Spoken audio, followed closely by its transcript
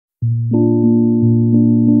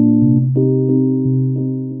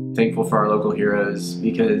thankful for our local heroes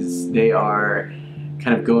because they are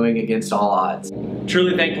kind of going against all odds.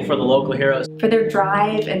 Truly thankful for the local heroes. For their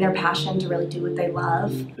drive and their passion to really do what they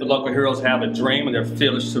love. The local heroes have a dream and they're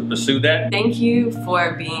fearless to pursue that. Thank you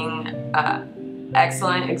for being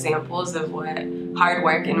excellent examples of what hard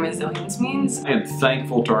work and resilience means. I am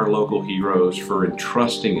thankful to our local heroes for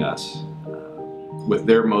entrusting us with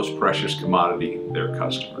their most precious commodity, their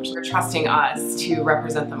customers. For trusting us to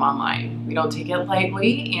represent them online. We don't take it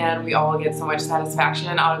lightly, and we all get so much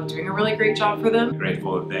satisfaction out of doing a really great job for them.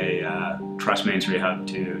 Grateful that they trust Main Street Hub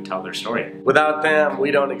to tell their story. Without them,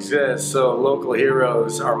 we don't exist, so local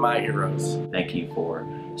heroes are my heroes. Thank you for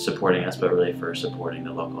supporting us, but really for supporting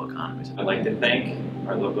the local economies. I'd like to thank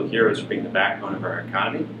our local heroes for being the backbone of our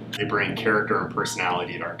economy. They bring character and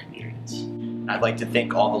personality to our communities. I'd like to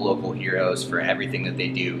thank all the local heroes for everything that they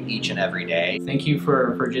do each and every day. Thank you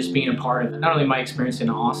for just being a part of not only my experience in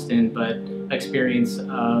Austin, but experience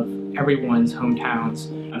of everyone's hometowns.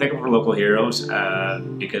 I'm thankful for local heroes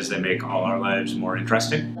because they make all our lives more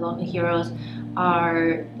interesting. The local heroes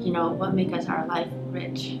are, what make us our life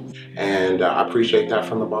rich. And I appreciate that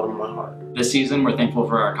from the bottom of my heart. This season, we're thankful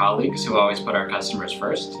for our colleagues who always put our customers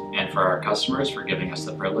first, and for our customers for giving us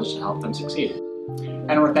the privilege to help them succeed.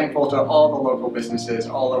 And we're thankful to all the local businesses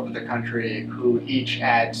all over the country who each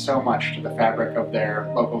add so much to the fabric of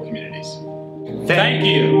their local communities. Thank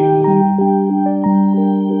you.